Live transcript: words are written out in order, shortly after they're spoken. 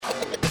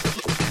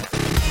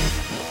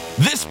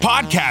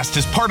podcast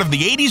is part of the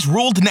 80s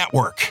Ruled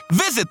Network.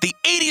 Visit the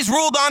 80s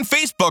Ruled on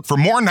Facebook for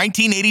more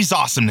 1980s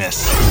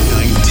awesomeness.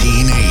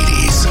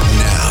 1980s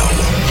now.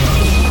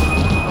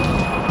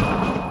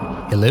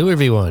 Hello,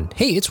 everyone.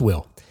 Hey, it's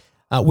Will.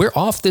 We're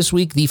off this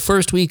week, the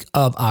first week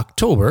of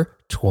October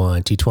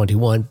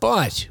 2021,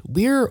 but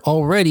we're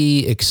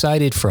already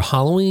excited for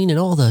Halloween and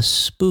all the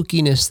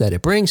spookiness that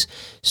it brings.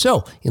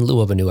 So, in lieu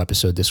of a new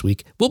episode this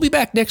week, we'll be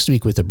back next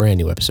week with a brand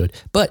new episode.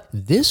 But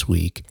this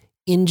week,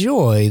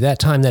 enjoy that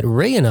time that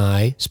Ray and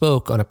I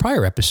spoke on a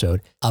prior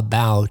episode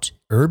about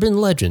urban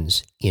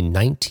legends in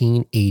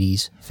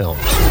 1980s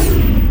films.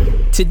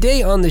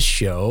 Today on the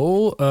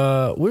show,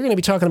 we're going to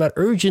be talking about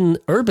urban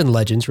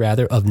legends,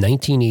 of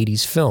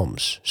 1980s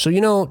films.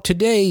 So,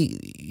 today,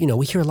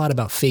 we hear a lot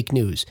about fake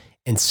news,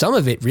 and some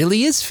of it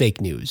really is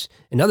fake news.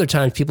 And other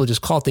times, people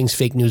just call things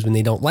fake news when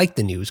they don't like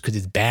the news because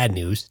it's bad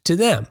news to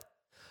them.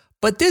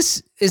 But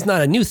this is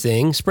not a new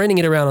thing. Spreading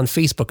it around on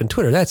Facebook and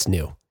Twitter, that's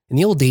new. In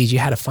the old days, you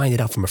had to find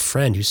it out from a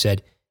friend who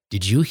said,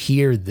 "Did you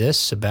hear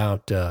this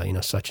about,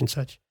 such and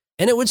such?"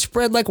 And it would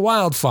spread like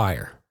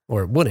wildfire.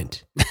 Or it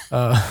wouldn't.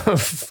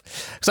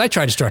 Because I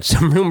tried to start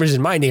some rumors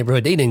in my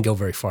neighborhood. They didn't go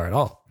very far at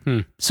all.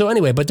 So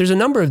anyway, but there's a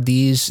number of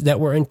these that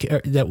were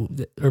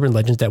that urban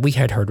legends that we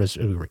had heard as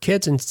we were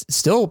kids and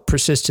still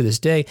persist to this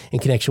day in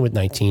connection with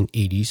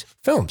 1980s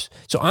films.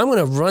 So I'm going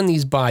to run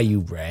these by you,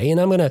 Ray, and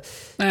I'm going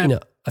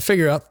to, I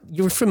figure out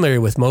you're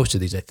familiar with most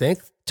of these, I think.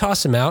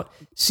 Toss them out.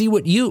 See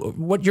what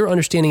your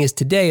understanding is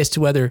today as to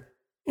whether,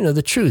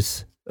 the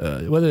truth,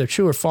 whether they're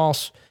true or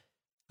false.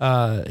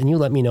 And you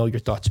let me know your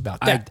thoughts about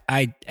that.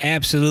 I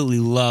absolutely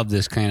love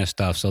this kind of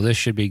stuff, so this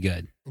should be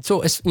good. And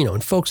so,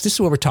 and folks, this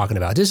is what we're talking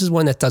about. This is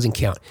one that doesn't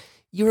count.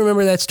 You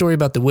remember that story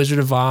about the Wizard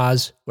of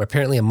Oz, where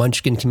apparently a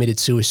munchkin committed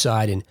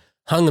suicide and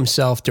hung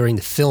himself during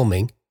the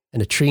filming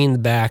in a tree in the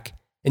back?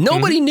 And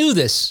nobody knew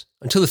this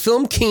until the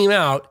film came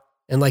out,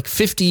 and like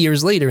 50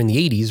 years later in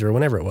the 80s or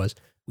whenever it was,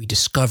 we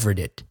discovered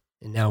it.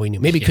 And now we knew.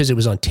 Maybe because it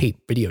was on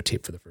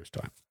videotape for the first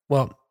time.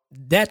 Well,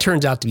 that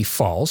turns out to be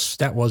false.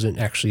 That wasn't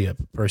actually a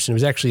person. It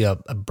was actually a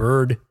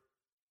bird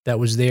that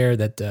was there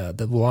that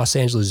the Los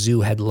Angeles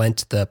Zoo had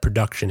lent the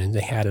production, and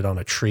they had it on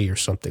a tree or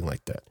something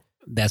like that.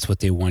 That's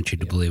what they want you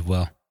to believe,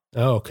 Will.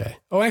 Oh, okay.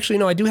 Oh, actually,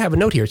 no, I do have a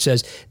note here. It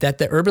says that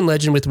the urban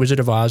legend with Wizard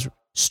of Oz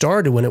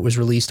started when it was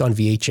released on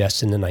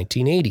VHS in the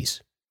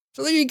 1980s.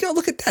 So there you go.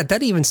 Look at that.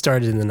 That even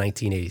started in the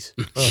 1980s.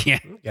 Oh,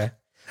 yeah.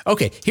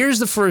 Okay, here's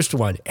the first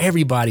one.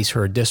 Everybody's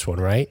heard this one,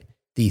 right?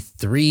 The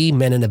Three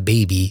Men and a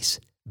Baby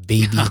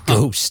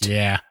Ghost.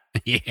 Yeah.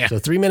 So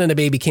 3 Men and a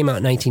Baby came out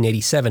in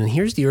 1987, and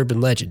here's the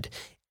urban legend.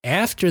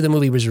 After the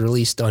movie was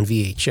released on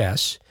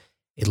VHS,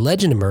 a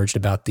legend emerged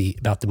about the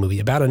movie.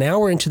 About an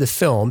hour into the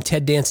film,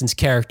 Ted Danson's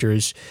character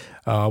is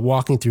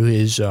walking through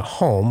his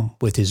home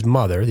with his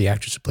mother, the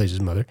actress who plays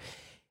his mother,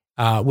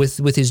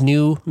 with his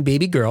new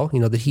baby girl,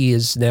 that he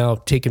is now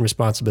taking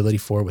responsibility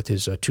for with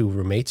his two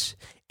roommates.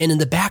 And in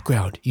the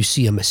background, you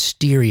see a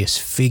mysterious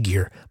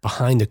figure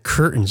behind the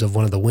curtains of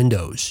one of the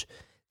windows.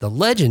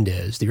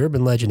 The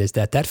urban legend is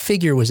that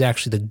figure was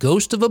actually the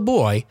ghost of a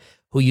boy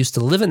who used to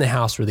live in the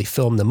house where they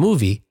filmed the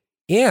movie.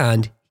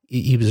 And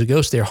he was a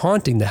ghost there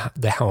haunting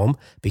the home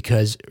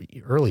because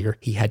earlier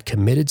he had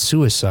committed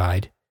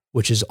suicide,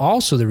 which is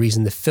also the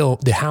reason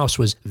the house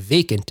was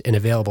vacant and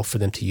available for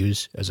them to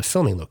use as a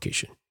filming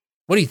location.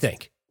 What do you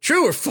think?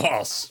 True or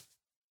false?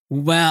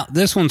 Well,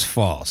 this one's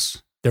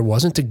false. There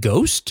wasn't a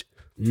ghost?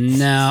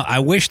 No, I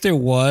wish there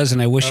was, and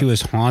I wish he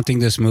was haunting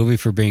this movie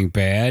for being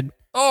bad.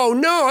 Oh,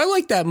 no, I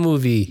like that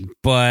movie.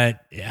 But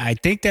I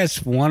think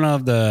that's one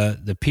of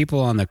the people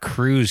on the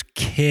cruise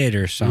kid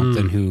or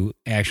something who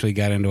actually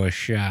got into a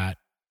shot.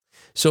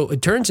 So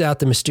it turns out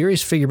the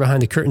mysterious figure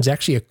behind the curtain is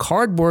actually a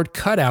cardboard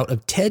cutout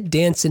of Ted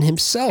Danson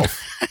himself,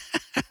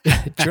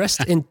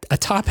 dressed in a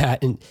top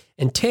hat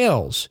and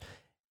tails.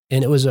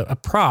 And it was a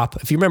prop.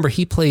 If you remember,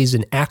 he plays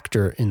an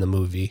actor in the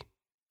movie.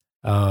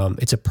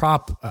 It's a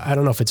prop. I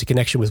don't know if it's a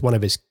connection with one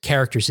of his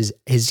characters,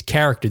 his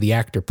character, the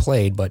actor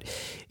played, but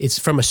it's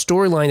from a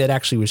storyline that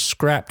actually was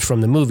scrapped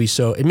from the movie.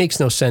 So it makes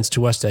no sense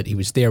to us that he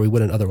was there. We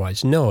wouldn't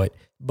otherwise know it.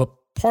 But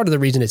part of the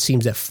reason it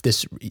seems that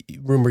this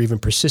rumor even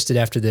persisted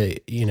after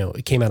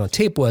it came out on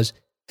tape was,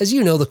 as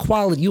you know, the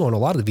quality, you own a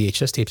lot of the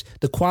VHS tapes,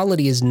 the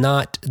quality is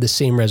not the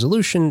same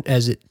resolution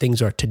as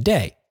things are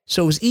today.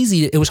 So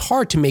it was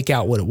hard to make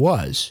out what it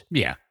was.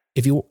 Yeah.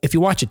 If you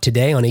watch it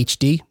today on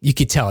HD, you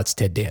could tell it's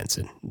Ted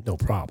Danson, no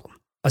problem.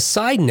 A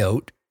side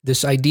note,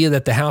 this idea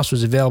that the house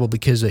was available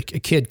because a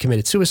kid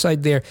committed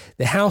suicide there,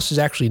 the house is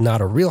actually not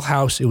a real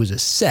house. It was a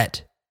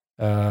set,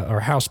 or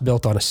a house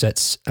built on a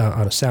set,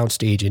 on a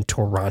soundstage in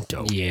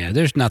Toronto. Yeah,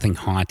 there's nothing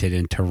haunted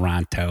in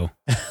Toronto.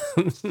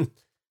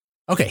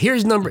 Okay,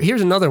 here's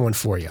another one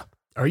for you.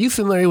 Are you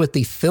familiar with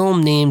the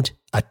film named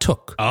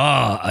Atuk?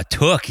 Oh,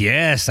 Atuk,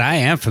 yes, I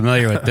am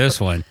familiar with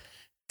this one.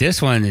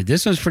 This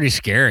one's pretty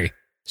scary.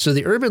 So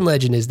the urban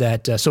legend is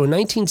that, in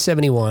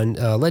 1971,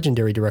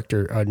 legendary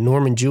director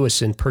Norman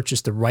Jewison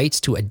purchased the rights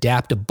to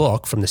adapt a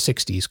book from the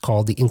 60s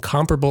called The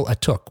Incomparable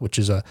Atuk, which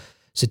is a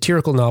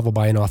satirical novel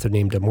by an author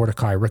named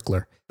Mordecai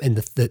Rickler. And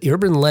the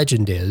urban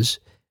legend is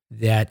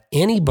that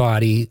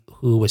anybody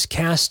who was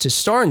cast to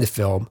star in the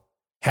film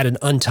had an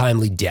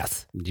untimely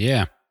death.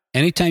 Yeah.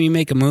 Anytime you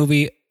make a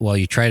movie, well,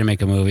 you try to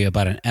make a movie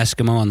about an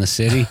Eskimo in the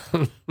city,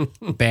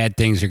 bad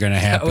things are going to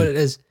Is that happen. what it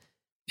is?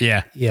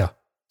 Yeah. Yeah.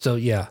 So,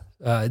 yeah.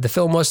 The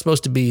film was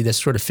supposed to be this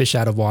sort of fish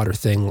out of water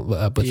thing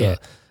with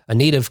a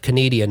native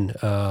Canadian,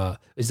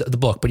 is the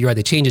book, but you're right,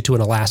 they changed it to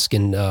an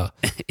Alaskan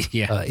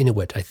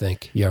Inuit, I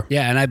think. Yeah.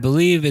 Yeah, and I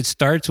believe it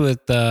starts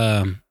with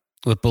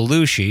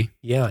Belushi.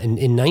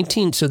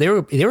 Yeah, so they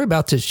were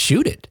about to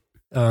shoot it.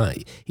 John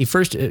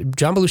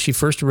Belushi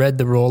first read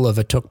the role of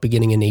Atuk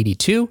beginning in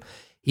 1982.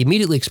 He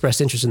immediately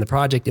expressed interest in the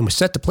project and was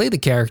set to play the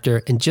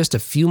character. And just a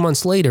few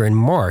months later, in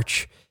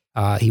March,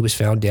 he was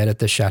found dead at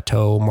the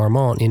Chateau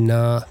Marmont in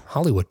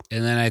Hollywood.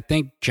 And then I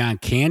think John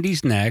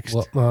Candy's next.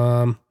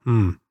 Well,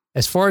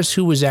 as far as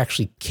who was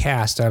actually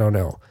cast, I don't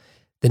know.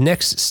 The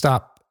next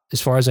stop,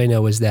 as far as I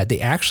know, is that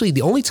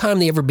the only time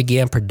they ever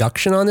began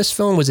production on this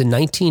film was in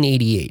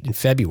 1988, in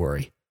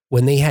February,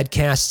 when they had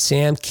cast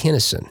Sam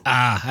Kinison.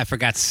 I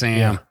forgot Sam.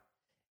 Yeah.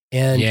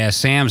 And yeah,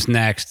 Sam's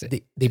next.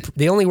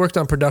 They only worked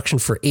on production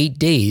for 8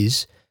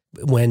 days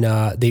when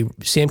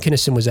Sam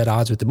Kinison was at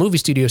odds with the movie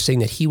studio, saying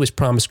that he was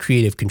promised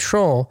creative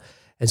control.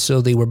 And so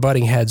they were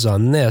butting heads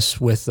on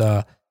this with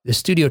the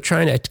studio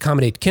trying to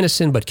accommodate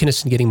Kinison, but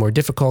Kinison getting more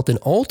difficult, and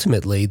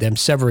ultimately them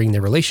severing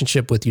their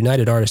relationship, with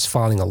United Artists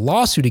filing a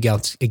lawsuit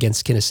against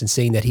Kinison,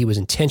 saying that he was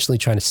intentionally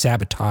trying to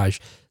sabotage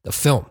the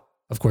film.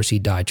 Of course, he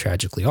died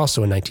tragically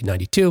also in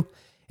 1992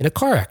 in a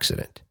car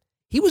accident.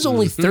 He was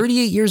only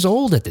 38 years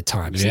old at the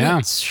time. Isn't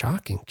that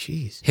shocking?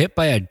 Jeez. Hit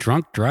by a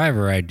drunk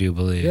driver, I do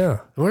believe. Yeah.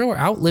 We're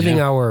outliving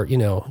our,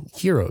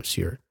 heroes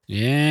here.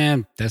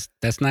 Yeah,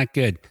 that's not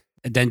good.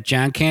 And then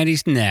John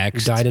Candy's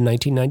next. He died in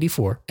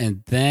 1994.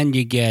 And then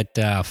you get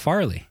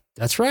Farley.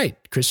 That's right.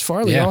 Chris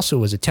Farley also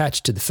was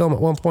attached to the film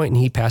at one point,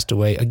 and he passed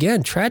away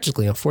again,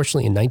 tragically,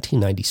 unfortunately, in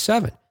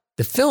 1997.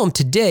 The film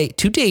to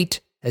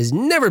date, has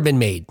never been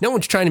made. No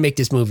one's trying to make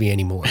this movie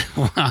anymore.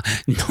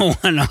 No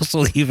one else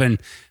will even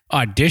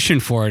audition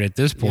for it at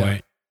this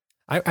point.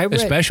 Yeah. I read,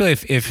 especially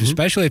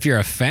if you're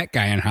a fat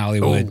guy in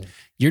Hollywood,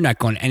 you're not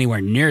going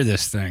anywhere near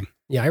this thing.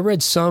 Yeah, I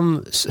read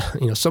some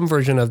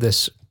version of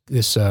this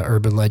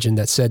urban legend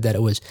that said that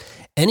it was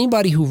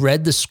anybody who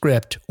read the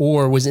script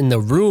or was in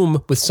the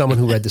room with someone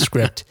who read the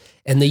script,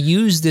 and they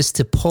used this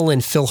to pull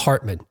in Phil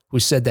Hartman, who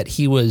said that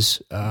he was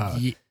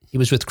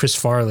with Chris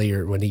Farley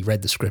or when he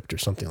read the script or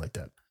something like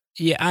that.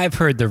 Yeah, I've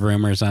heard the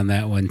rumors on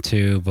that one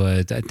too,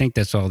 but I think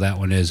that's all that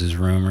one is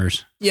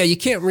rumors. Yeah, I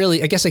can't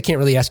really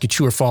ask you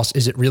true or false.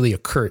 Is it really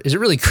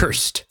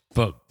cursed?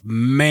 But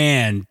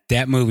man,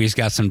 that movie's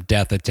got some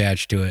death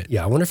attached to it.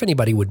 Yeah, I wonder if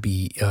anybody would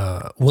be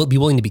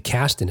willing to be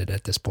cast in it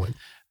at this point.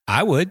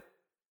 I would.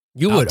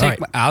 You would.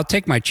 I'll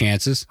take my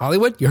chances.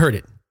 Hollywood, you heard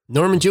it.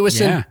 Norman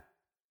Jewison. Yeah.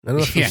 I don't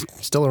know if he's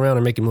still around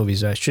or making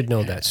movies. I should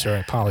know that, sir. I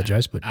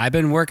apologize, but I've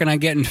been working on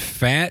getting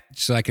fat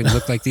so I can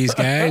look like these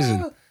guys.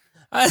 And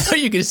I thought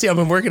you could see I've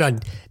been working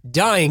on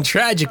dying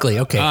tragically.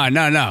 Okay.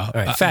 No. All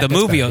right, fat, the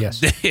movie,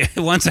 yes.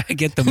 Once I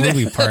get the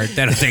movie part,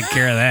 that'll take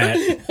care of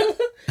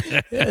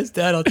that. Yes,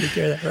 that'll take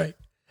care of that, right.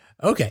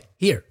 Okay,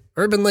 here.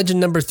 Urban legend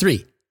number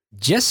 3.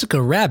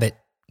 Jessica Rabbit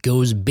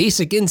goes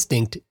Basic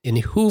Instinct in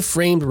Who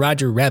Framed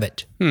Roger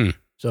Rabbit.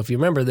 So if you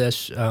remember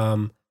this,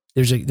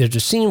 there's a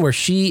scene where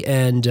she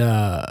and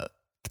the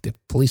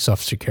police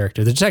officer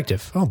character, the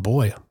detective, oh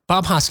boy,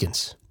 Bob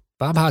Hoskins.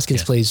 Bob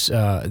Hoskins plays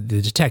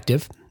the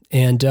detective.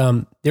 And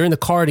they're in the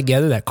car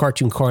together, that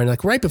cartoon car. And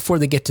like right before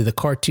they get to the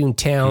cartoon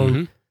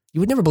town,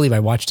 you would never believe I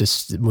watched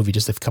this movie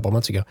just a couple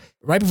months ago.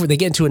 Right before they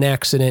get into an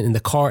accident in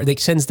the car, they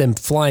sends them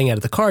flying out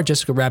of the car.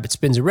 Jessica Rabbit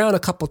spins around a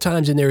couple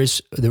times, and there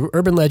is the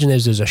urban legend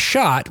is there's a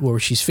shot where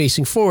she's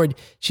facing forward.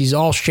 She's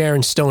all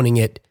Sharon Stoning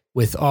it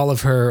with all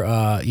of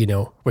her,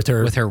 with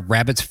her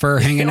rabbit's fur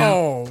hanging out.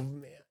 Oh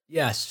man,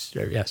 yes.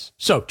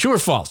 So true or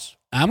false?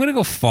 I'm gonna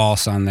go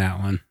false on that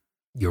one.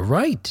 You're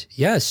right.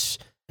 Yes.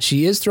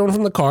 She is thrown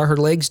from the car. Her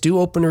legs do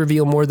open to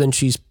reveal more than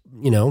she's,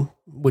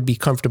 would be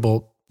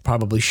comfortable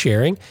probably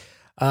sharing.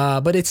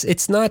 But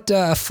it's not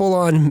a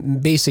full-on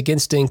Basic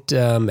Instinct.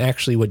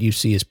 Actually, what you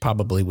see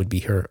probably would be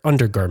her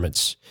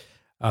undergarments.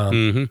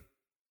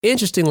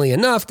 Interestingly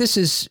enough,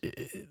 there's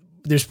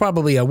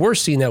probably a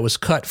worse scene that was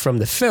cut from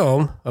the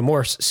film, a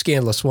more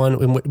scandalous one,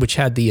 which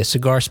had the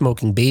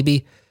cigar-smoking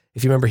baby.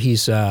 If you remember, he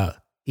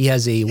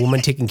has a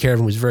woman taking care of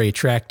him who was very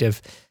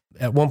attractive.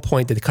 At one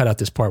point, they cut out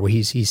this part where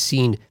he's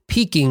seen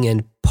peeking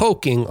and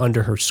poking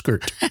under her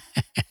skirt.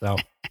 So,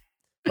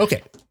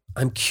 okay.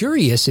 I'm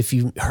curious if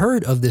you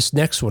heard of this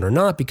next one or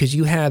not, because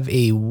you have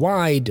a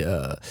wide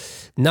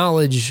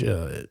knowledge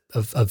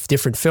of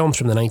different films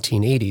from the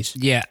 1980s.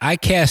 Yeah, I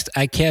cast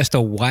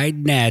a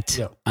wide net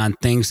on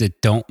things that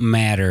don't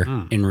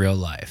matter in real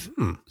life.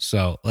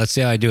 So let's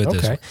see how I do it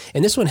this way.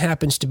 And this one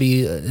happens to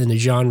be in a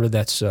genre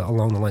that's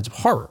along the lines of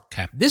horror.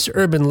 Okay. This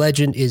urban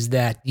legend is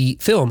that the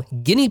film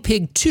Guinea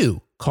Pig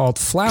 2, called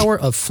Flower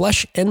of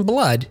Flesh and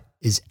Blood,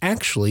 is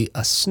actually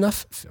a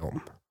snuff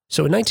film.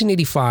 So in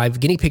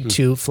 1985, Guinea Pig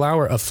 2,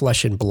 Flower of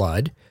Flesh and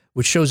Blood,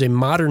 which shows a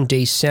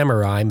modern-day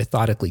samurai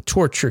methodically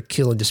torture,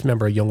 kill, and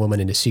dismember a young woman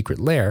in a secret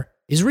lair,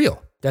 is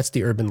real. That's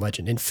the urban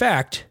legend. In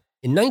fact,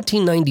 in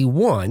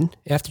 1991,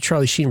 after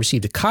Charlie Sheen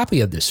received a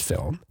copy of this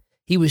film,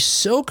 he was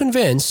so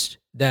convinced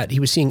that he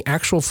was seeing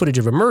actual footage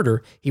of a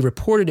murder, he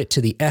reported it to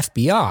the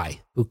FBI,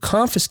 who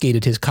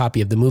confiscated his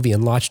copy of the movie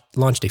and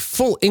launched a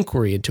full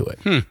inquiry into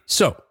it.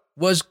 So,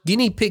 was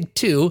Guinea Pig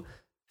 2,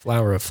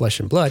 Flower of Flesh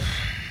and Blood,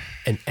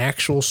 an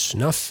actual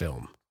snuff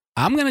film?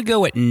 I'm going to go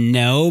with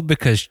no,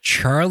 because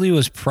Charlie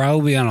was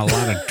probably on a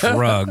lot of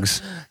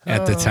drugs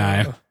at the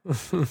time.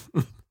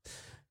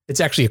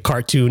 It's actually a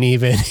cartoon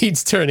even.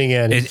 He's turning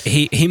in.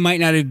 He might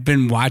not have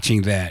been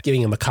watching that.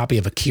 Giving him a copy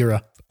of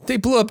Akira. They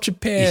blew up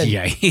Japan.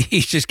 Yeah,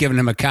 he's just giving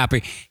him a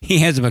copy. He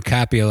has him a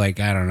copy of, like,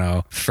 I don't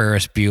know,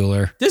 Ferris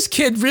Bueller. This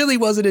kid really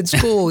wasn't in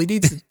school. He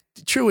needs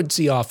a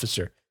truancy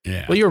officer.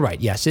 Yeah. Well, you're right.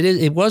 Yes,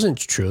 it wasn't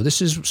true.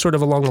 This is sort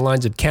of along the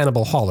lines of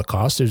Cannibal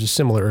Holocaust. There's a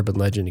similar urban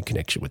legend in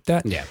connection with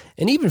that. Yeah.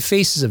 And even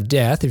Faces of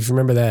Death, if you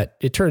remember that,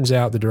 it turns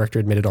out the director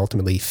admitted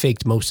ultimately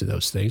faked most of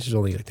those things. There's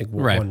only, I think,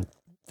 one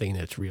thing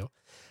that's real.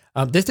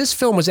 This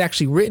film was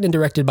actually written and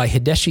directed by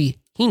Hideshi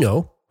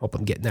Hino, hope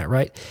I'm getting that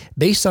right,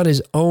 based on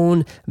his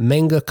own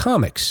manga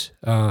comics.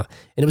 And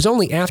it was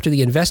only after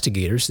the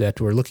investigators that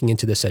were looking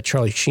into this at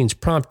Charlie Sheen's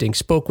prompting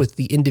spoke with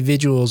the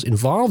individuals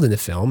involved in the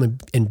film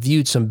and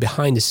viewed some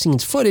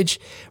behind-the-scenes footage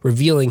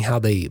revealing how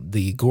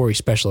the gory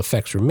special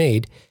effects were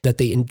made, that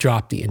they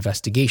dropped the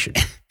investigation.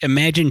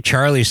 Imagine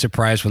Charlie's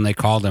surprise when they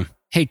called him.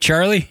 Hey,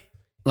 Charlie,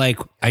 like,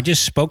 I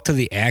just spoke to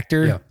the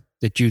actor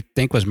that you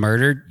think was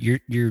murdered.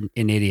 You're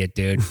an idiot,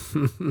 dude.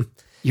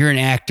 You're an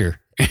actor.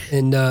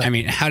 And I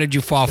mean, how did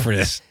you fall for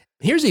this?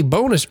 Here's a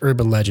bonus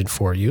urban legend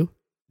for you,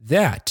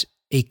 that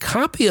a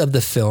copy of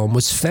the film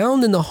was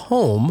found in the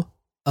home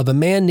of a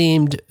man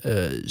named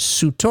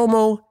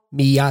Tsutomu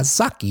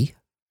Miyazaki,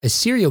 a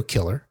serial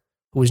killer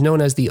who was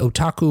known as the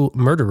Otaku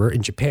Murderer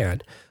in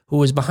Japan, who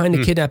was behind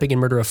the kidnapping and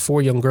murder of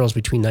 4 young girls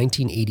between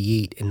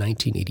 1988 and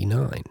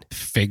 1989.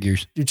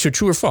 Figures. So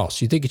true or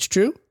false? You think it's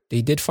true?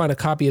 They did find a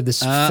copy of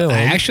this film.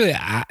 Actually,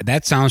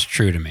 that sounds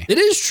true to me. It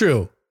is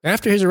true.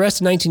 After his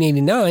arrest in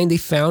 1989, they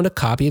found a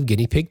copy of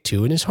Guinea Pig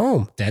 2 in his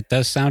home. That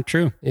does sound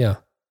true. Yeah.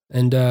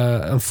 And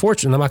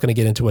unfortunately, I'm not going to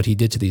get into what he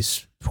did to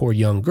these poor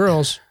young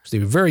girls, because they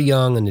were very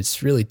young and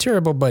it's really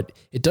terrible, but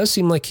it does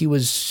seem like he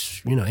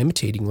was,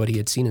 imitating what he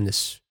had seen in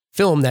this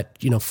film that,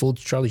 fooled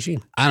Charlie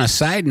Sheen. On a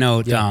side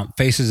note,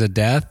 Faces of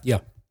Death. Yeah.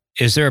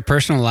 Is there a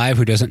person alive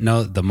who doesn't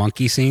know the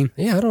monkey scene?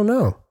 Yeah, I don't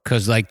know.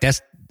 Because, like,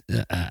 that's,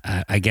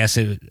 I guess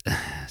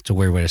it's a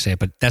weird way to say it,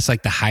 but that's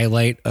like the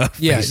highlight of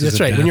Faces that's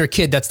of right. Death. When you're a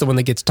kid, that's the one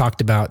that gets talked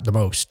about the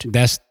most.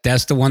 That's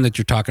the one that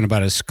you're talking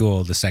about at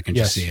school the second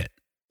you see it.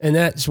 And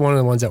that's one of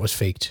the ones that was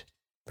faked,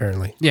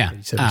 apparently. Yeah,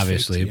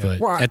 obviously. Faked,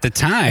 but at the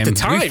time, we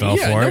fell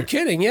for no it.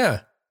 Kidding,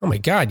 yeah. Oh my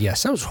God,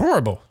 yes. That was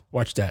horrible.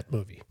 Watch that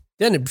movie.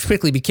 Then it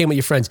quickly became with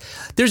your friends.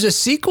 There's a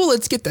sequel.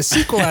 Let's get the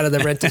sequel out of the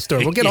rental store.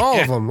 We'll get all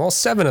of them, all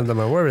 7 of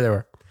them, or wherever they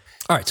were.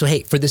 All right, so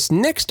hey, for this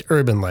next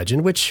urban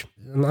legend, which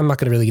I'm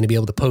not really going to be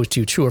able to pose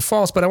to you true or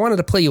false, but I wanted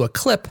to play you a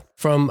clip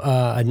from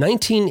a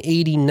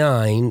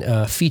 1989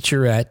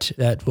 featurette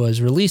that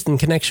was released in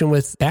connection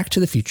with Back to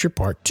the Future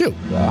Part 2. A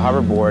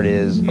hoverboard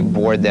is a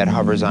board that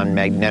hovers on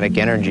magnetic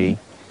energy,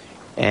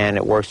 and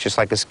it works just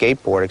like a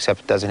skateboard,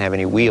 except it doesn't have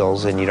any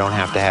wheels, and you don't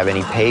have to have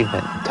any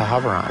pavement to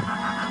hover on.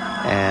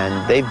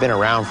 And they've been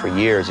around for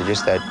years. It's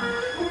just that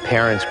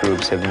parents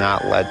groups have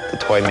not let the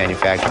toy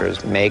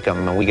manufacturers make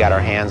them, and we got our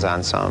hands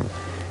on some,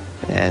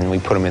 and we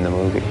put them in the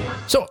movie.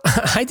 So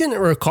I didn't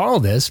recall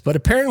this, but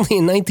apparently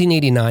in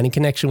 1989, in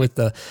connection with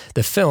the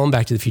film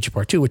Back to the Future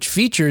Part 2, which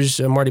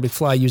features Marty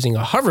McFly using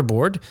a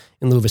hoverboard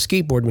in lieu of a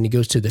skateboard when he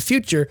goes to the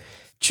future,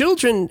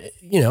 children,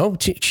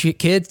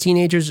 kids,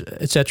 teenagers,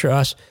 etc.,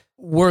 us,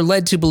 were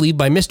led to believe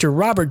by Mr.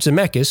 Robert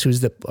Zemeckis,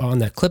 who's on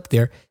that clip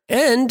there,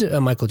 and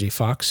Michael J.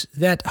 Fox,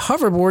 that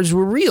hoverboards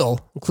were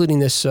real, including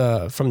this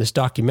from this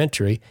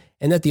documentary,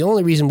 and that the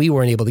only reason we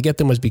weren't able to get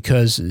them was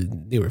because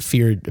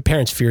the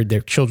parents feared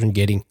their children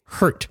getting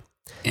hurt.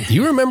 Do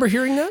you remember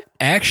hearing that?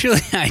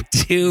 Actually, I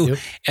do. Yep.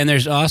 And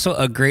there's also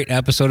a great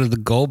episode of the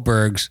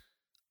Goldbergs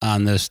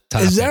on this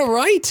topic. Is that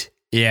right?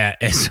 Yeah,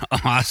 it's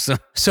awesome.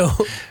 So,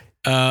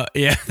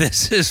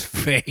 this is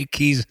fake.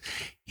 He's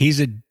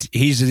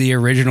the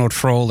original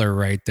troller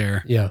right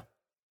there. Yeah.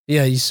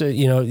 Yeah,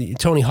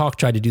 Tony Hawk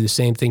tried to do the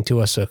same thing to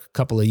us a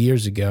couple of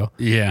years ago.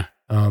 Yeah.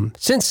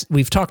 Since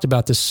we've talked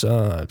about this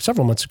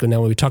several months ago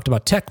now, when we talked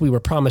about tech we were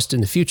promised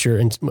in the future,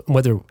 and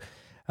whether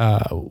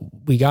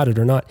we got it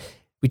or not,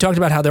 we talked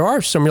about how there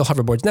are some real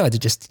hoverboards now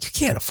that you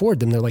can't afford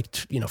them. They're like,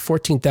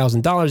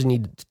 $14,000. You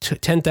need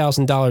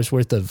 $10,000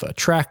 worth of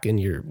track and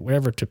your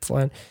wherever to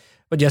fly.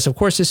 But yes, of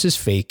course, this is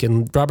fake.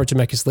 And Robert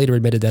Zemeckis later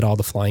admitted that all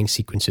the flying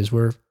sequences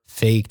were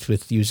faked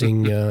with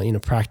using,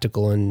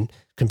 practical and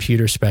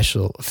computer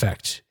special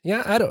effects.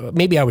 Yeah,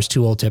 maybe I was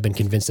too old to have been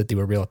convinced that they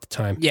were real at the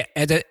time. Yeah,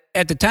 at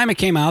the time it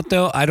came out,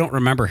 though, I don't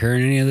remember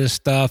hearing any of this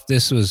stuff.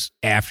 This was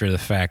after the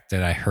fact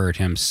that I heard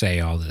him say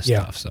all this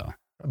stuff. So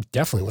I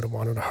definitely would have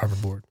wanted a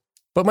hoverboard.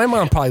 But my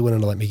mom probably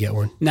wouldn't have let me get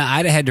one. No,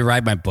 I'd have had to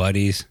ride my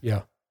buddies.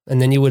 Yeah.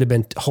 And then you would have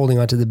been holding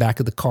onto the back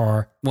of the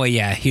car. Well,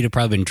 yeah, he'd have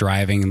probably been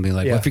driving and be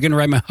like, well, if you're going to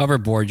ride my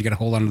hoverboard, you got to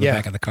hold on to the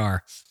back of the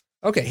car.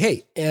 Okay,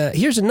 hey,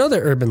 here's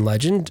another urban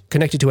legend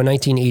connected to a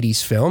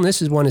 1980s film.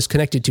 This one is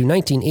connected to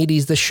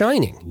 1980s The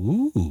Shining.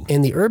 Ooh.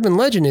 And the urban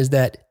legend is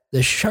that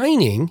The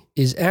Shining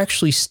is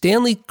actually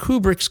Stanley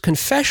Kubrick's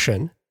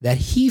confession that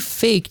he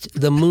faked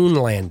the moon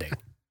landing.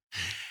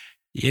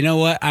 You know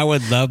what? I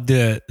would love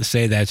to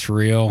say that's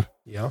real.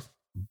 Yeah.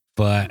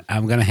 But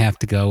I'm going to have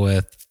to go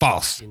with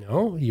false. You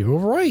know, you're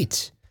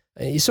right.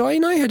 So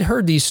I had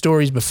heard these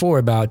stories before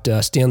about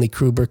Stanley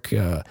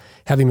Kubrick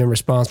having been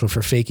responsible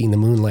for faking the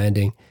moon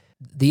landing.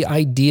 The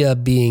idea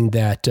being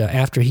that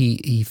after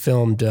he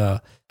filmed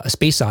A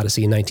Space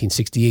Odyssey in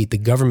 1968, the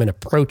government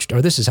approached,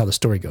 or this is how the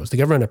story goes, the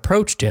government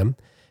approached him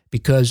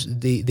because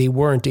they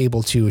weren't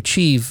able to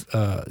achieve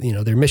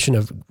their mission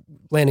of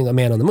landing a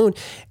man on the moon.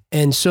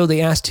 And so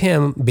they asked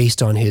him,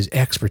 based on his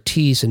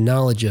expertise and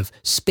knowledge of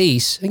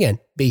space, again,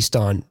 based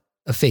on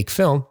a fake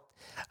film,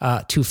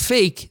 to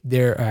fake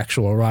their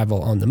actual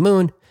arrival on the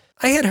moon.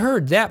 I had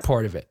heard that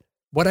part of it.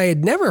 What I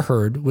had never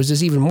heard was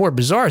this even more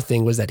bizarre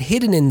thing, was that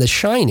hidden in The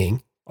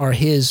Shining are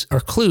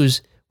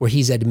clues where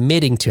he's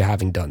admitting to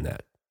having done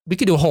that. We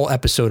could do a whole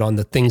episode on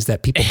the things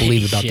that people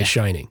believe about The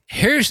Shining.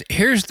 Here's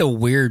the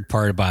weird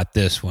part about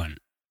this one.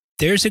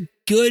 There's a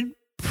good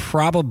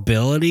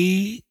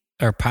probability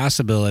or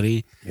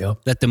possibility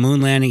that the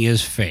moon landing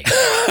is fake.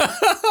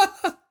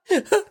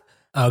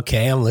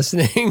 Okay, I'm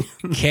listening.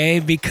 Okay,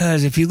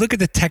 because if you look at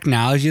the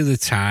technology of the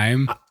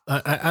time,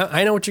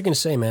 I know what you're going to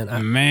say,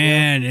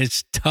 man.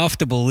 It's tough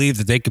to believe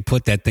that they could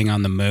put that thing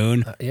on the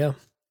moon. Yeah.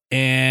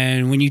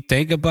 And when you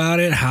think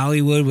about it,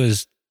 Hollywood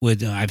was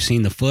I've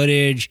seen the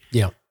footage.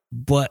 Yeah.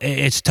 But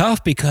it's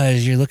tough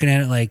because you're looking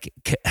at it like,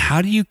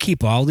 how do you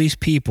keep all these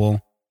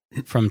people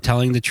from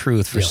telling the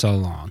truth for so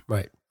long?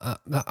 Right.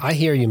 I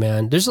hear you,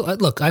 man.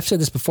 Look, I've said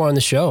this before on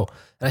the show,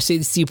 and I say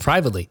this to you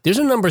privately. There's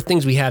a number of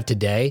things we have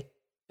today,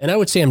 and I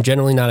would say I'm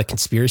generally not a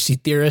conspiracy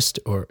theorist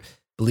or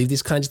believe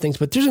these kinds of things,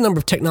 but there's a number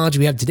of technology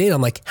we have today, and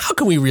I'm like, how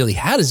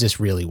does this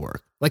really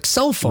work? Like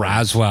cell phones.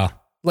 Roswell.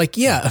 Like,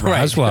 yeah,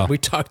 Roswell. Right. We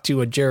talked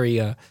to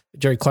Jerry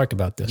Clark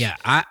about this. Yeah,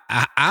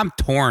 I'm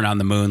torn on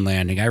the moon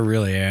landing. I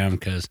really am,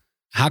 because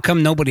how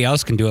come nobody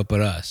else can do it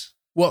but us?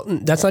 Well,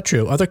 that's not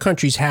true. Other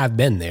countries have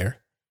been there.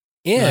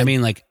 And I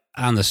mean, like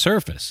on the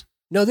surface.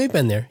 No, they've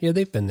been there. Yeah,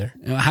 they've been there.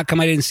 How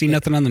come I didn't see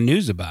nothing on the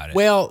news about it?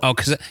 Well,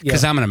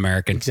 because I'm an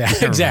American.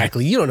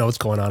 Exactly. You don't know what's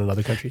going on in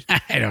other countries.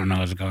 I don't know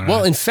what's going on.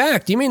 Well, in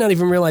fact, you may not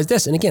even realize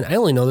this. And again, I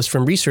only know this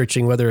from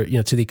researching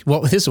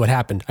this is what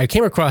happened. I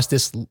came across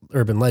this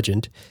urban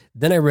legend.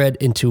 Then I read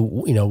into,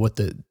 what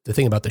the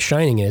thing about The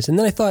Shining is. And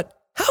then I thought,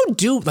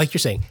 like you're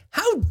saying,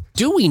 how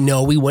do we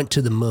know we went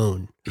to the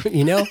moon?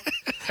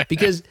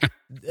 Because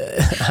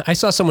I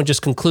saw someone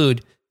just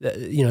conclude,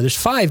 there's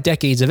 5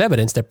 decades of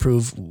evidence that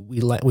prove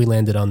we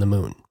landed on the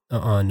moon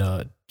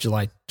on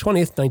July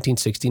 20th,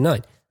 1969.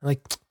 I'm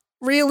like,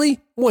 really?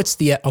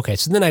 Okay,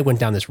 so then I went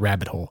down this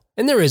rabbit hole,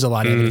 and there is a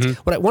lot of evidence.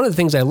 One of the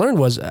things I learned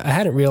was I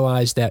hadn't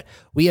realized that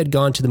we had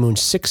gone to the moon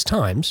 6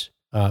 times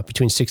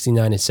between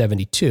 69 and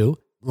 72,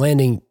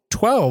 landing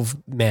 12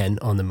 men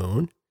on the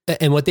moon.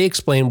 And what they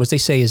explained was, they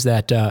say is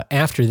that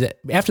after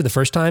the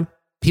first time,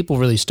 people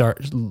really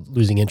start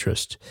losing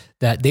interest,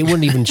 that they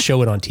wouldn't even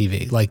show it on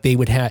TV. Like they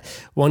would have,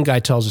 one guy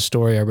tells a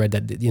story I read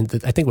that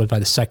I think it was by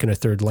the second or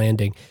third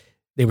landing,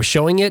 they were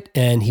showing it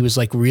and he was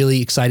like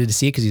really excited to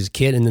see it because he's a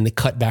kid. And then they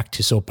cut back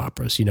to soap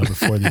operas,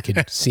 before they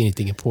could see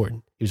anything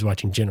important. He was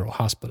watching General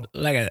Hospital.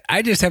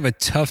 I just have a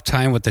tough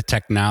time with the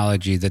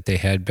technology that they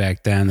had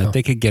back then, that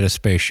they could get a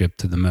spaceship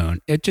to the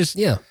moon. It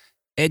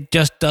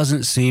just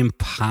doesn't seem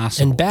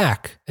possible. And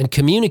back and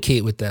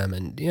communicate with them.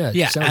 And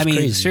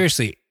crazy.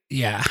 Seriously.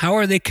 Yeah. How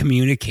are they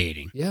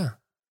communicating? Yeah.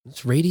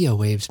 It's radio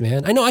waves,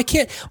 man. I know I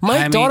can't,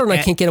 my daughter and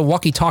I can't get a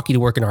walkie-talkie to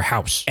work in our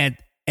house.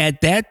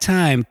 At that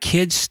time,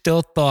 kids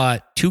still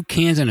thought 2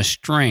 cans and a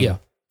string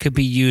could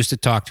be used to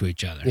talk to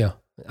each other.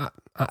 Yeah.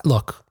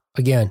 Look,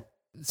 again,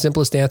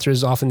 simplest answer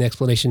is often the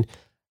explanation.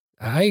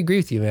 I agree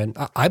with you, man.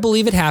 I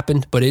believe it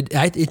happened, but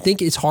I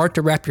think it's hard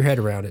to wrap your head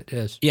around it. It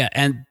is. Yeah.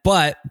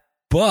 But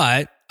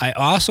I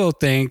also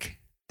think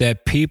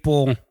that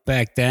people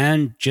back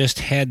then just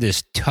had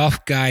this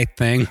tough guy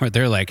thing where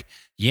they're like,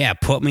 yeah,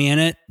 put me in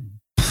it,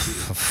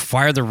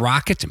 fire the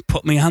rockets and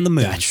put me on the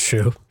moon. That's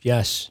true.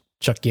 Yes.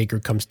 Chuck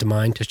Yeager comes to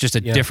mind. It's just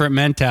a different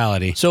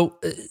mentality. So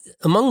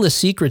among the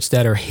secrets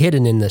that are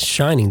hidden in The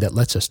Shining that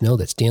lets us know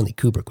that Stanley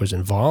Kubrick was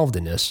involved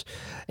in this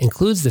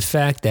includes the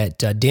fact that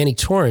Danny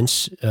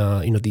Torrance,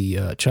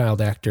 the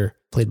child actor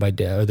played by,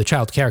 or the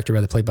child character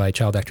rather played by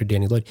child actor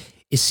Danny Lloyd,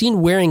 is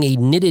seen wearing a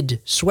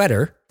knitted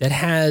sweater that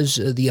has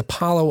the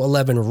Apollo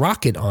 11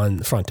 rocket on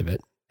the front of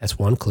it. That's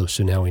one clue,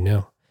 so now we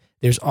know.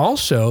 There's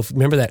also,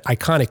 remember that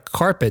iconic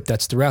carpet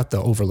that's throughout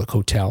the Overlook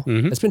Hotel?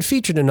 Mm-hmm. That's been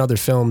featured in other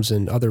films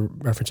and other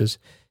references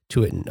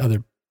to it in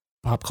other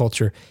pop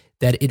culture,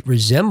 that it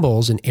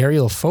resembles an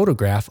aerial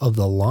photograph of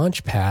the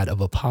launch pad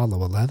of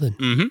Apollo 11.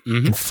 Mm-hmm,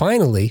 mm-hmm. And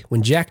finally,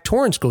 when Jack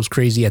Torrance goes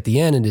crazy at the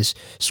end and is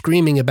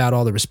screaming about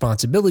all the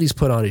responsibilities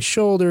put on his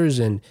shoulders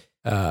and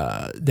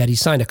that he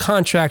signed a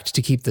contract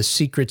to keep the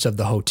secrets of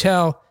the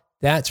hotel.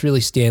 That's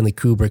really Stanley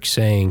Kubrick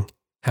saying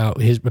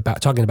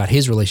talking about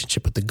his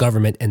relationship with the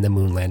government and the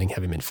moon landing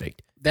having been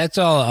faked. That's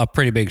all a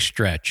pretty big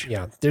stretch.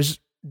 Yeah, there's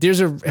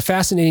a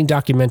fascinating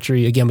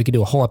documentary. Again, we could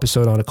do a whole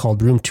episode on it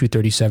called Room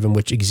 237,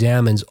 which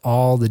examines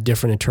all the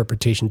different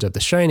interpretations of The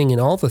Shining and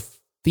all the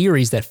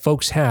theories that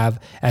folks have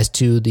as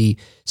to the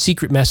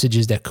secret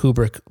messages that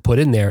Kubrick put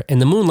in there.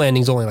 And the moon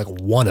landing is only like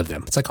one of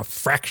them. It's like a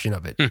fraction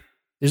of it.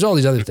 There's all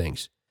these other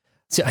things.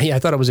 So, I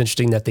thought it was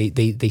interesting that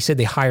they said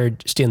they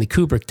hired Stanley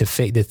Kubrick to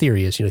fake, the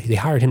theory is, they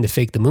hired him to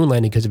fake the moon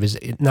landing because of his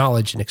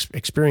knowledge and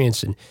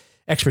experience and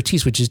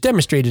expertise, which is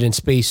demonstrated in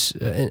Space,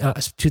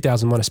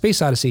 2001: A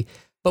Space Odyssey.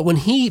 But when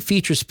he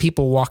features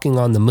people walking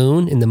on the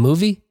moon in the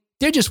movie,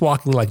 they're just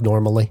walking like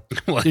normally.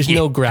 There's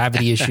no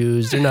gravity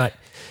issues. They're not.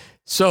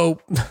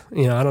 So,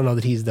 I don't know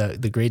that he's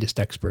the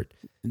greatest expert.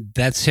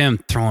 That's him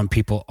throwing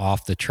people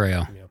off the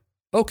trail. Yeah.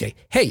 Okay.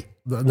 Hey,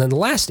 the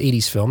last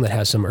 80s film that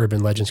has some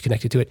urban legends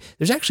connected to it,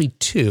 there's actually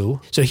two.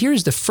 So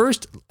here's the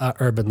first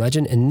urban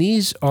legend, and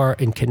these are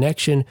in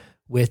connection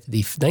with the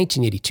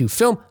 1982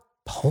 film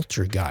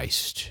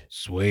Poltergeist.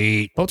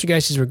 Sweet.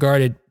 Poltergeist is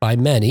regarded by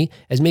many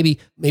as maybe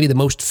the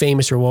most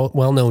famous or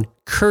well-known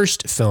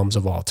cursed films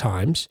of all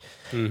times,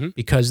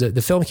 because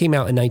the film came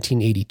out in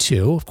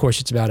 1982. Of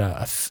course, it's about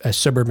a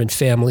suburban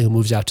family who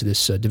moves out to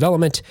this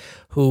development,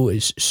 who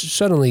is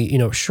suddenly,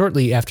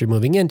 shortly after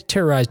moving in,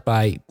 terrorized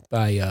by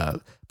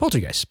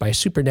poltergeists, by a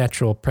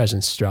supernatural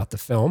presence throughout the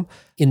film.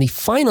 In the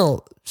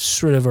final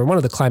or one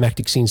of the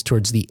climactic scenes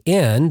towards the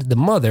end, the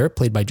mother,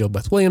 played by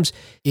JoBeth Williams,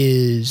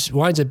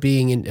 winds up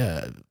being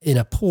in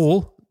a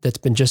pool that's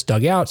been just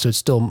dug out, so it's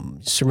still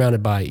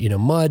surrounded by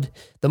mud.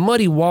 The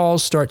muddy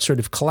walls start sort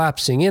of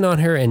collapsing in on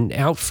her, and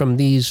out from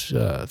this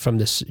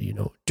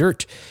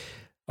dirt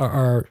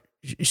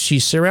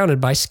she's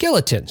surrounded by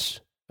skeletons,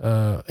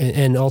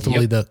 and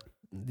ultimately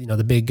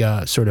the big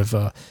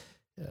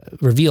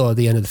reveal at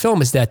the end of the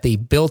film is that they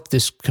built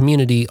this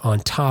community on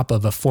top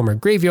of a former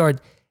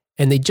graveyard,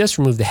 and they just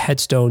removed the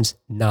headstones,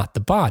 not the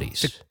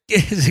bodies.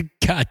 It's a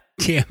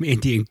goddamn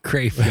Indian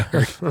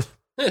graveyard.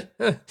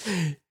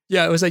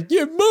 Yeah, it was like,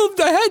 you moved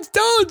the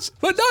headstones,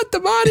 but not the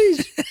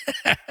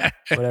bodies.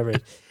 Whatever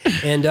it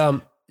is.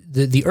 And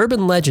the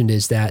urban legend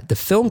is that the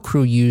film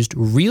crew used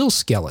real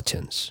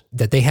skeletons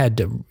that they had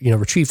to,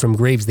 retrieve from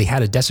graves they had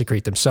to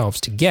desecrate themselves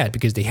to get,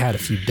 because they had a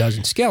few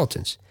dozen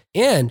skeletons.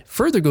 And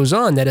further goes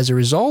on that as a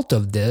result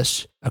of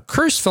this, a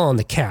curse fell on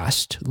the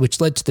cast, which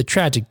led to the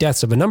tragic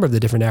deaths of a number of the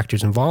different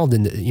actors involved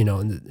in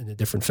the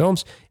different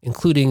films,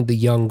 including the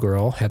young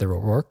girl, Heather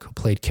O'Rourke, who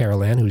played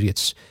Carol Ann, who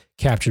gets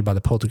captured by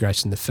the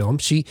poltergeist in the film.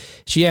 She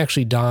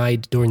actually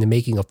died during the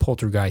making of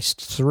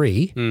Poltergeist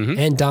 3.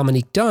 And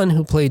Dominique Dunne,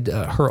 who played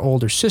her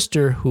older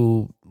sister,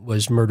 who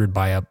was murdered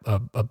by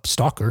a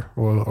stalker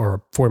or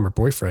a former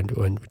boyfriend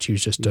when she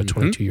was just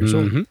 22 years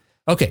old.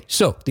 Okay,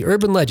 so the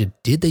urban legend,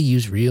 did they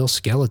use real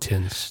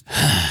skeletons?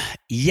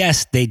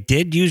 Yes, they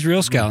did use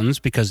real skeletons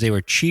because they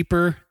were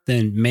cheaper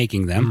than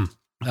making them,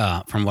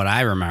 from what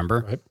I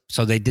remember. Right.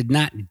 So they did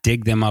not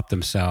dig them up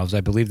themselves. I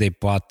believe they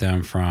bought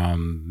them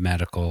from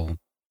medical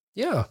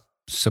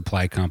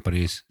supply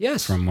companies.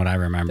 Yes. From what I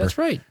remember. That's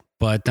right.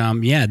 But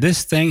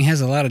this thing has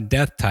a lot of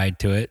death tied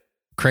to it.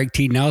 Craig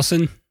T.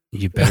 Nelson,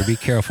 you better be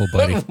careful,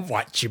 buddy.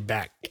 Watch your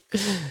back.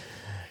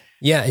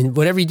 Yeah, and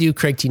whatever you do,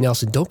 Craig T.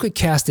 Nelson, don't get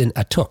cast in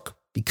a took,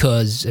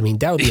 because, that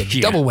would be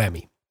a double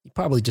whammy. He'd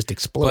probably just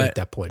explode at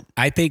that point.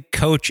 I think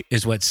Coach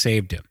is what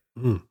saved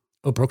him.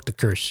 Oh, broke the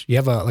curse. You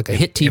have a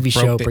hit TV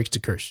show, breaks the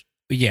curse.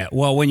 Yeah,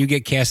 well, when you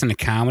get cast in a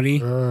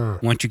comedy,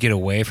 once you get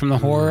away from the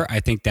horror, I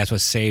think that's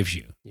what saves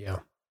you. Yeah.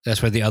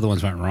 That's where the other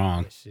ones went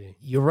wrong. I see.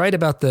 You're right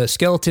about the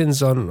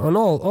skeletons on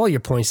all your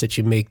points that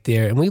you make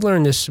there. And we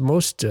learned this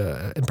most,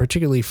 and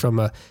particularly from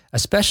a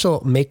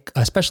special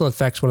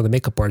effects, one of the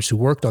makeup artists who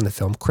worked on the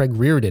film, Craig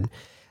Reardon.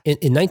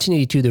 In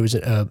 1982, there was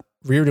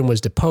Reardon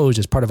was deposed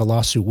as part of a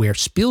lawsuit where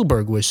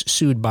Spielberg was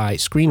sued by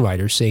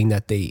screenwriters, saying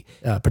that the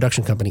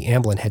production company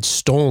Amblin had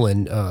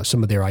stolen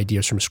some of their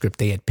ideas from a script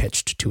they had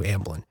pitched to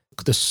Amblin.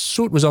 The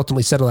suit was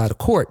ultimately settled out of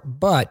court,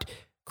 but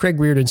Craig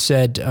Reardon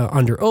said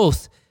under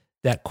oath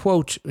that,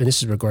 quote, and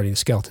this is regarding the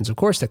skeletons, of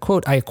course, that,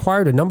 quote, I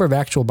acquired a number of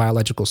actual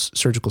biological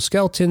surgical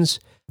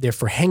skeletons. They're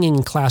for hanging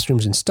in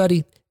classrooms and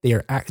study.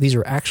 These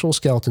are actual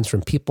skeletons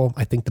from people.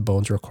 I think the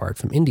bones are acquired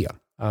from India.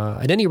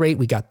 At any rate,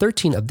 we got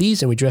 13 of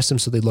these, and we dressed them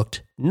so they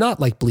looked not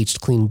like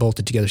bleached, clean,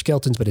 bolted together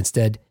skeletons, but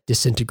instead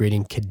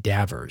disintegrating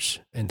cadavers,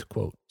 end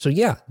quote. So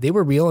yeah, they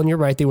were real, and you're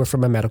right, they were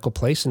from a medical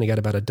place, and they got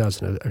about a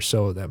dozen or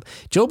so of them.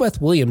 JoBeth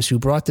Williams, who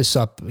brought this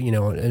up, in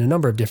a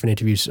number of different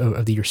interviews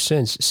of the year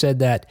since, said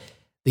that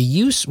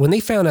when they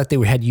found out they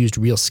had used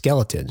real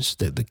skeletons,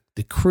 the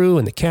crew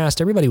and the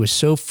cast, everybody was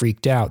so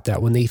freaked out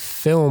that when they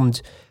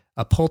filmed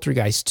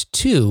Poltergeist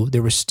 2, they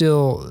were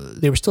still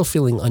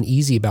feeling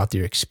uneasy about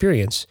their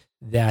experience.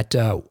 That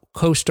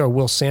co-star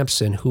Will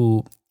Sampson,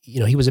 who,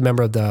 he was a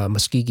member of the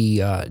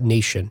Muskogee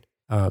Nation,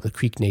 the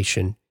Creek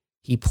Nation.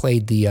 He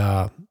played the,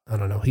 I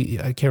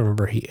can't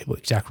remember what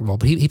exact role,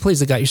 but he plays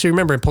the guy. So you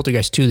remember in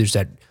Poltergeist 2, there's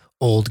that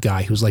old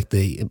guy who's like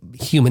the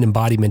human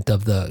embodiment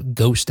of the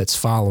ghost that's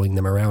following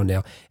them around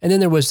now. And then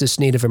there was this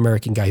Native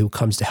American guy who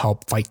comes to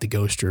help fight the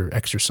ghost or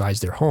exorcise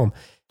their home.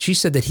 She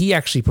said that he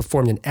actually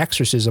performed an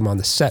exorcism on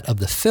the set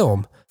of the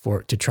film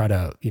to try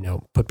to,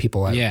 put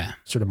people at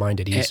sort of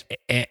mind at ease.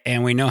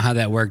 And we know how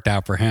that worked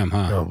out for him,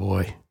 huh? Oh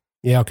boy.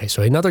 Yeah. Okay.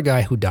 So another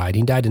guy who died,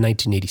 he died in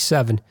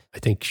 1987, I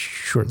think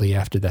shortly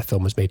after that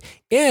film was made.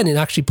 And in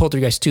actually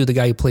Poltergeist 2, the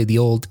guy who played the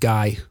old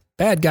guy,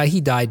 bad guy,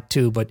 he died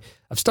too, but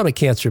of stomach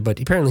cancer, but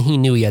apparently he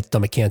knew he had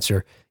stomach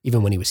cancer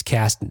even when he was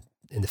cast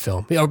in the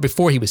film, or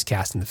before he was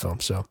cast in the film.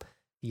 So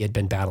he had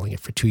been battling it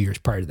for 2 years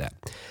prior to that.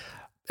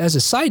 As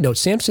a side note,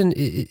 Samson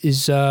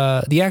is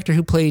the actor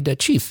who played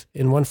Chief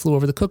in One Flew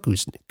Over the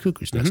Cuckoo's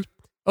Nest.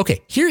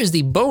 Okay, here is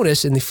the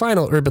bonus in the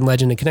final urban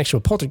legend in connection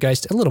with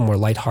Poltergeist, a little more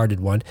lighthearted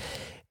one.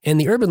 And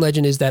the urban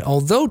legend is that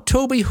although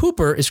Tobe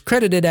Hooper is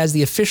credited as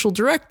the official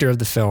director of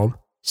the film,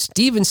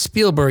 Steven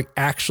Spielberg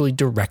actually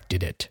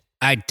directed it.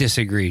 I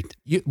disagree.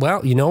 You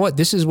know what?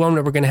 This is one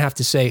that we're going to have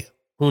to say,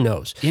 who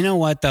knows? You know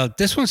what, though?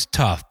 This one's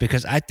tough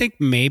because I think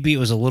maybe it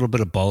was a little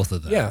bit of both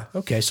of them. Yeah,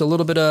 okay. So a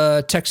little bit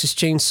of Texas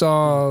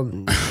Chainsaw,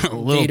 a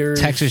little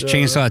Gators, Texas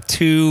Chainsaw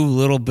 2, a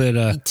little bit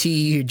of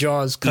E.T.,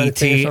 Jaws kind of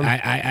thing.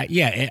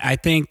 I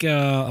think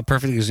a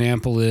perfect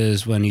example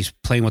is when he's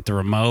playing with the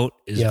remote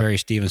is very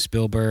Steven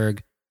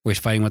Spielberg, where he's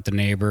fighting with the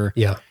neighbor.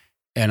 Yeah.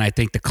 And I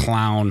think the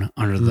clown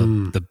under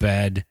the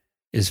bed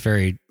is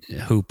very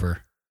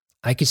Hooper.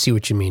 I can see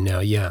what you mean now.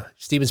 Yeah.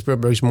 Steven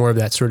Spielberg's more of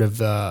that sort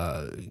of,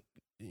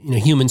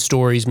 human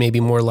stories, maybe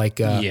more like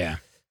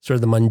sort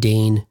of the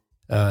mundane,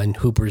 and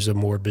Hooper's a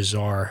more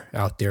bizarre,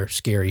 out there,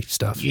 scary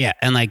stuff. Yeah,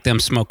 and like them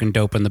smoking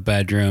dope in the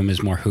bedroom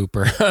is more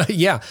Hooper.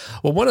 Yeah.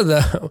 Well, one of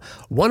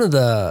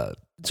the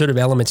sort of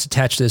elements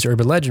attached to this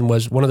urban legend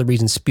was one of the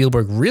reasons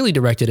Spielberg really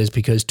directed is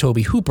because Tobe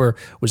Hooper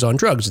was on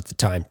drugs at the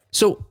time.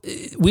 So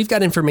we've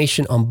got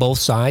information on both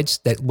sides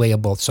that weigh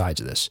on both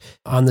sides of this.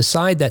 On the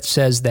side that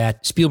says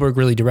that Spielberg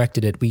really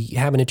directed it, we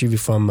have an interview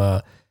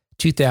from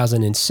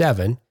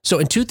 2007. So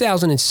in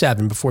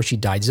 2007, before she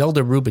died,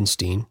 Zelda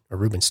Rubinstein,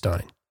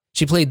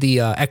 she played the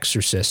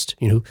exorcist,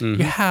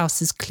 your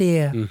house is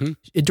clear.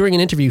 During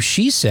an interview,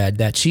 she said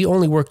that she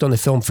only worked on the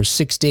film for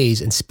 6 days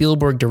and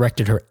Spielberg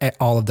directed her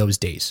all of those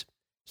days.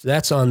 So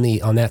that's on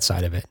that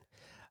side of it.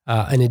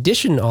 In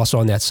addition, also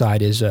on that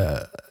side is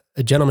a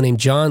gentleman named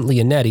John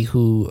Leonetti,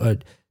 who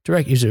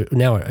he's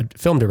now a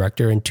film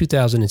director. In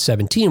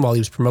 2017, while he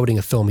was promoting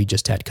a film he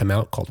just had come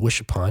out called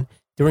Wish Upon,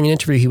 during an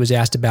interview, he was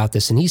asked about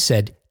this, and he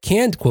said,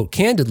 quote,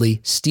 candidly,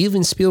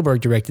 Steven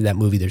Spielberg directed that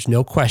movie. There's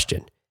no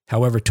question.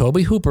 However,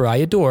 Tobe Hooper, I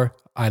adore.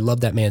 I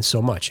love that man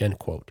so much, end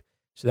quote.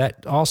 So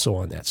that also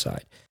on that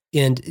side.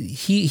 And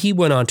he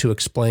went on to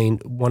explain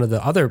one of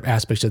the other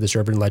aspects of this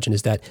urban legend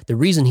is that the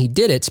reason he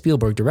did it,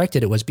 Spielberg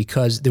directed it, was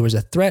because there was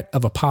a threat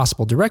of a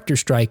possible director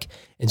strike.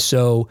 And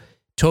so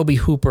Tobe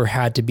Hooper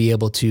had to be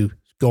able to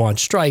go on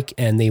strike,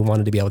 and they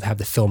wanted to be able to have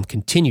the film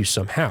continue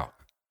somehow.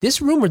 This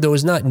rumor, though,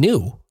 is not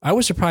new. I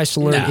was surprised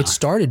to learn it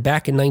started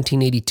back in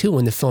 1982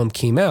 when the film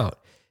came out,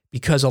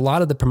 because a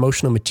lot of the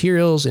promotional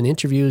materials and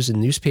interviews and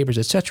newspapers,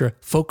 etc.,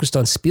 focused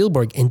on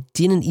Spielberg and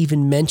didn't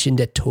even mention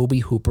that Tobe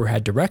Hooper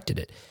had directed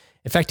it.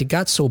 In fact, it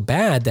got so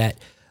bad that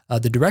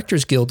the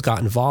Directors Guild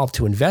got involved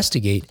to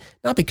investigate,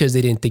 not because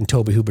they didn't think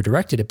Tobe Hooper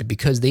directed it, but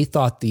because they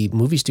thought the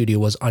movie studio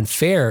was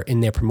unfair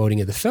in their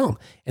promoting of the film.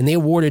 And they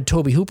awarded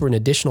Tobe Hooper an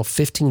additional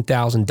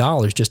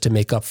 $15,000 just to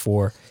make up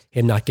for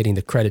him not getting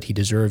the credit he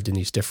deserved in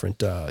these different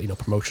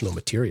promotional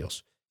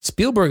materials.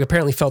 Spielberg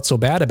apparently felt so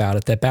bad about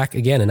it that back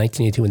again in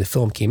 1982 when the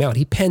film came out,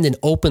 he penned an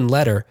open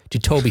letter to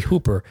Tobe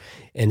Hooper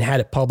and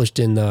had it published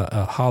in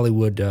the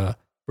Hollywood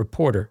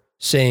Reporter,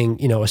 saying,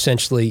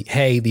 essentially,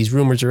 hey, these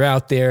rumors are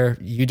out there.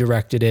 You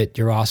directed it.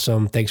 You're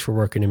awesome. Thanks for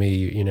working to me.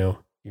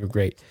 You're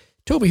great.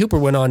 Tobe Hooper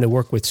went on to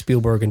work with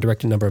Spielberg and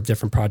direct a number of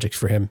different projects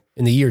for him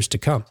in the years to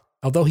come.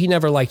 Although he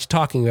never liked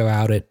talking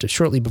about it,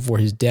 shortly before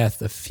his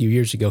death a few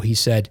years ago, he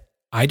said,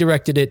 I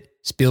directed it.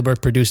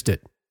 Spielberg produced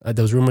it.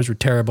 Those rumors were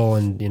terrible.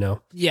 And,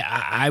 Yeah,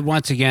 I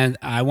once again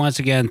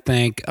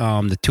think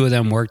the two of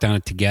them worked on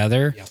it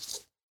together. Yeah.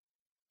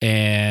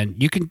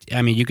 And you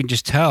can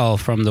just tell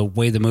from the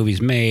way the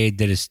movie's made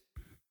that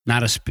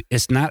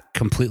it's not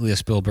completely a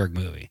Spielberg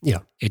movie. Yeah.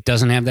 It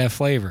doesn't have that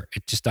flavor.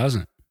 It just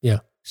doesn't. Yeah.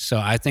 So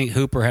I think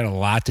Hooper had a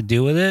lot to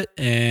do with it,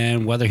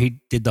 and whether he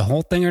did the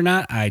whole thing or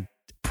not,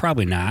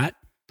 probably not.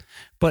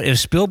 But if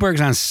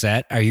Spielberg's on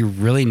set, are you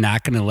really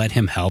not going to let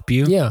him help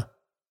you? Yeah.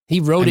 He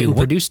wrote it and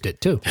produced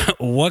it too.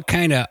 What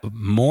kind of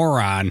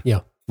moron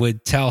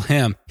would tell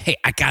him, hey,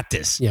 I got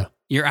this. Yeah.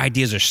 Your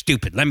ideas are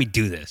stupid. Let me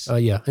do this.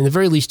 Yeah. In the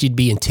very least, you'd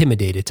be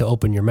intimidated to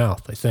open your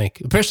mouth, I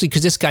think. Especially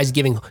because this guy's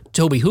giving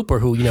Tobe Hooper,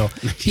 who,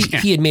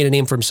 he had made a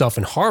name for himself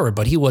in horror,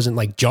 but he wasn't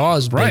like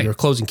Jaws big or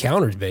Close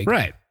Encounters big.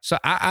 Right. So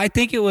I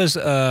think it was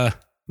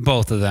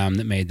both of them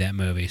that made that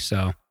movie.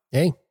 So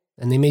hey,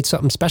 and they made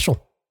something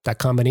special, that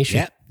combination.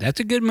 Yeah, that's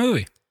a good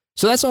movie.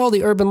 So that's all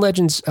the urban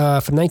legends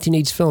from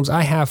 1980s films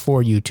I have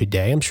for you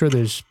today. I'm sure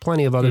there's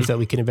plenty of others that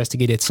we can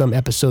investigate at some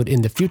episode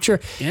in the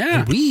future. Yeah.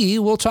 And we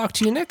will talk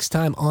to you next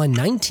time on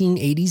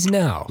 1980s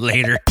Now.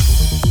 Later.